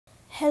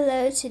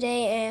Hello,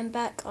 today I am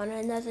back on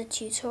another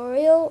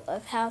tutorial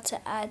of how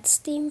to add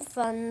Steam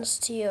funds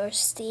to your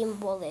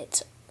Steam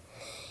wallet.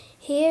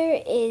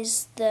 Here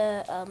is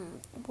the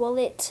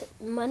wallet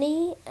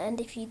money, and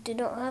if you do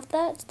not have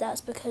that, that's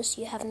because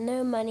you have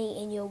no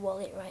money in your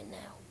wallet right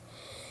now.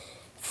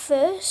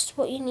 First,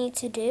 what you need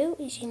to do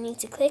is you need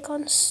to click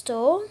on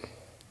Store,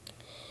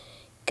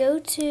 go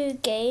to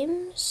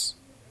Games,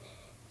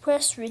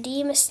 press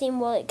Redeem a Steam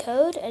Wallet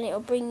Code, and it will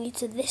bring you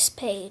to this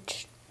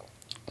page.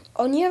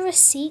 On your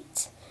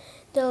receipt,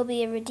 there will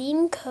be a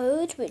redeem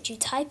code which you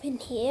type in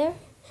here,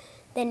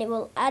 then it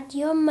will add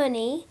your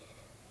money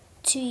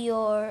to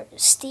your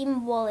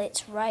Steam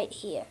wallet right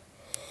here.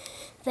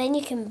 Then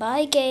you can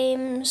buy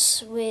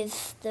games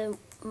with the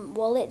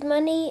wallet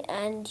money,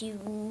 and you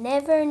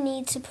never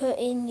need to put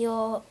in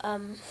your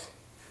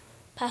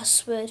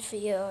password for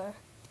your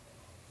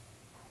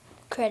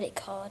credit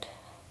card.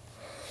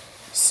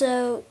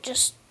 So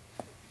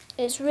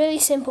it's a really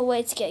simple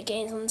way to get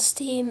games on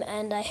Steam,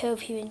 and I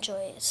hope you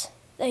enjoy it.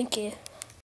 Thank you.